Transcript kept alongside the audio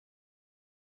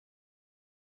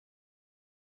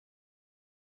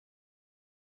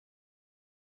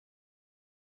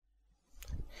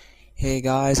Hey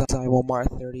guys, I'm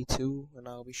Omar32, and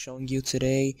I'll be showing you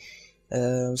today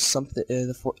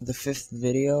the fifth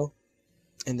video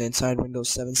in the entire Windows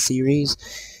 7 series.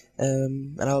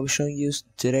 And I'll be showing you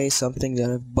today something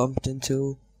that I've bumped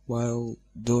into while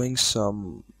doing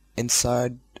some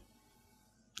inside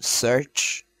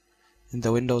search in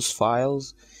the Windows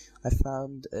files. I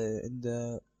found in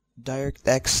the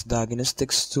DirectX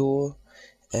diagnostics tool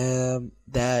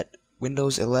that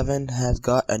Windows 11 has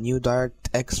got a new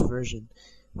DirectX version,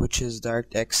 which is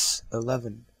DirectX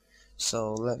 11.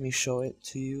 So let me show it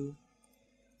to you.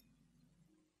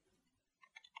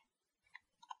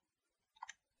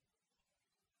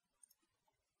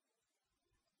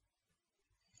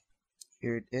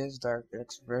 Here it is,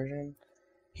 DirectX version.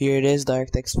 Here it is,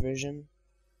 DirectX version,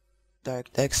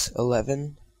 DirectX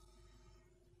 11.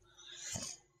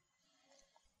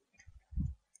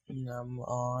 And I'm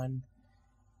on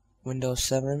Windows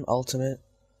 7 Ultimate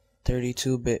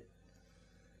 32-bit.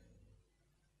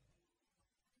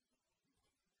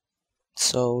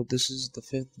 So this is the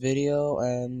fifth video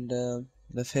and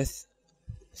the fifth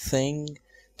thing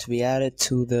to be added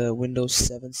to the Windows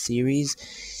 7 series.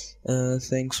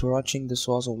 Thanks for watching. This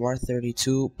was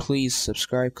Omar32. Please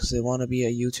subscribe because I want to be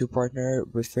a YouTube partner.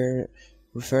 Refer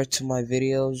to my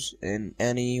videos in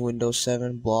any Windows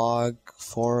 7 blog,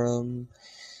 forum,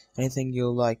 anything you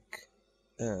like.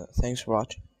 Thanks for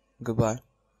watching. Goodbye.